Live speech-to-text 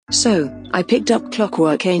So, I picked up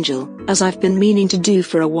Clockwork Angel, as I've been meaning to do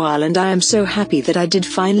for a while, and I am so happy that I did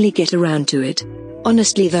finally get around to it.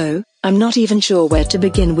 Honestly though, I'm not even sure where to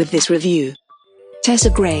begin with this review. Tessa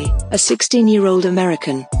Gray, a 16-year-old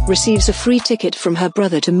American, receives a free ticket from her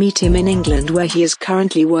brother to meet him in England, where he is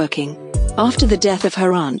currently working. After the death of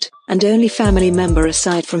her aunt, and only family member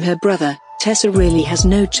aside from her brother, Tessa really has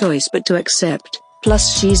no choice but to accept,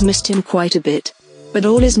 plus she's missed him quite a bit. But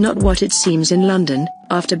all is not what it seems in London.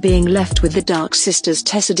 After being left with the Dark Sisters,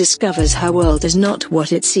 Tessa discovers her world is not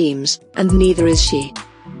what it seems, and neither is she.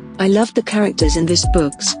 I loved the characters in this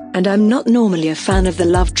books, and I'm not normally a fan of the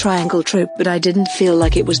love triangle trope, but I didn't feel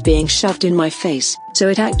like it was being shoved in my face, so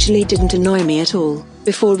it actually didn't annoy me at all.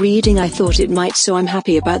 Before reading I thought it might, so I'm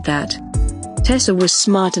happy about that. Tessa was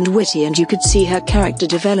smart and witty, and you could see her character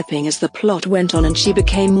developing as the plot went on and she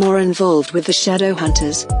became more involved with the shadow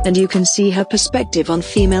hunters, and you can see her perspective on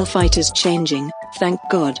female fighters changing, thank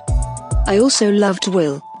God. I also loved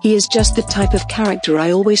Will. He is just the type of character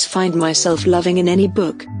I always find myself loving in any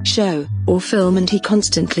book, show, or film, and he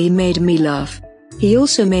constantly made me laugh. He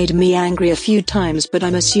also made me angry a few times, but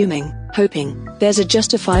I'm hoping, there's a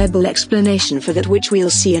justifiable explanation for that, which we'll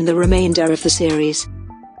see in the remainder of the series.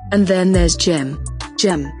 And then there's Jem.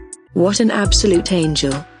 What an absolute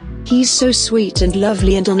angel. He's so sweet and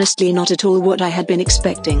lovely, and honestly not at all what I had been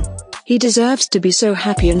expecting. He deserves to be so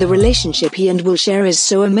happy, and the relationship he and Will share is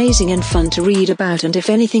so amazing and fun to read about, and if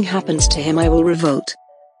anything happens to him I will revolt.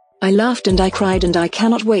 I laughed and I cried, and I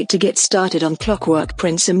cannot wait to get started on Clockwork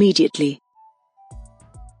Prince immediately.